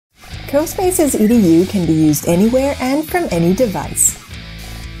CoSpaces Edu can be used anywhere and from any device.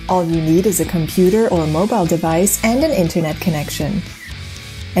 All you need is a computer or mobile device and an internet connection.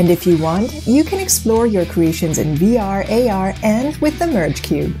 And if you want, you can explore your creations in VR, AR, and with the Merge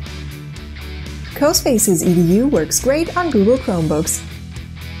Cube. CoSpaces Edu works great on Google Chromebooks.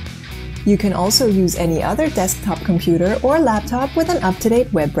 You can also use any other desktop computer or laptop with an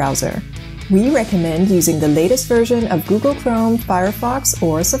up-to-date web browser. We recommend using the latest version of Google Chrome, Firefox,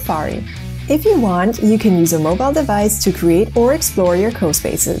 or Safari. If you want, you can use a mobile device to create or explore your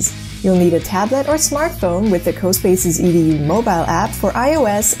CoSpaces. You'll need a tablet or smartphone with the CoSpaces Edu mobile app for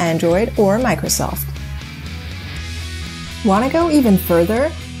iOS, Android, or Microsoft. Want to go even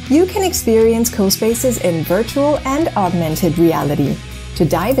further? You can experience CoSpaces in virtual and augmented reality. To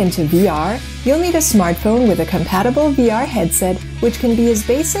dive into VR, you'll need a smartphone with a compatible VR headset, which can be as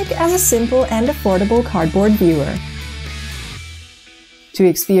basic as a simple and affordable cardboard viewer. To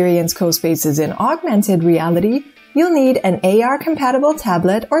experience CoSpaces in augmented reality, you'll need an AR-compatible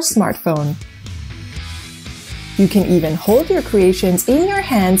tablet or smartphone. You can even hold your creations in your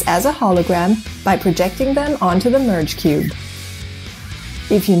hands as a hologram by projecting them onto the Merge Cube.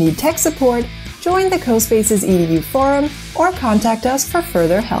 If you need tech support, join the CoSpaces Edu forum or contact us for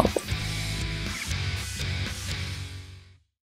further help.